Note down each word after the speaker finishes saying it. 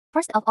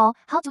First of all,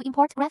 how to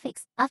import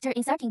graphics after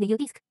inserting the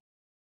UDisk.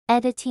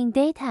 Editing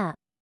data,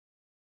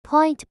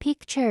 point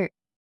picture,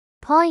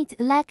 point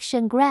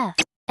election graph,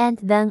 and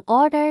then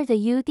order the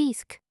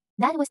UDisk.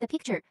 That was the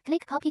picture.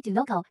 Click copy to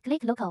local.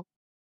 Click local.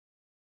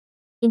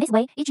 In this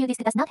way, each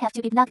UDisk does not have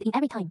to be plugged in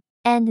every time.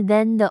 And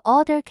then the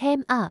order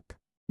came up.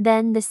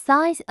 Then the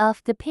size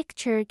of the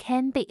picture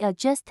can be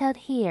adjusted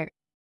here.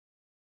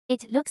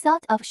 It looks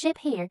out of shape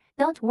here.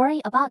 Don't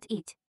worry about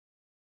it.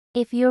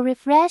 If you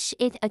refresh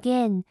it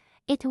again,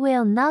 it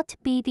will not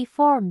be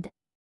deformed.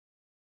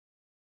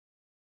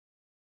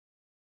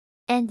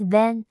 And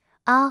then,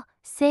 I'll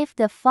save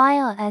the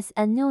file as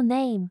a new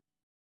name.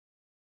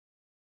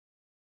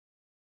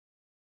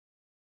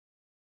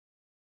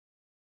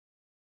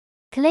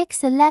 Click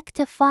Select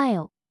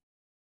File.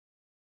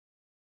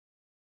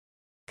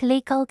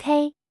 Click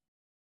OK.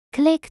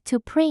 Click to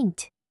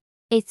print.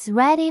 It's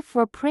ready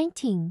for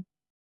printing.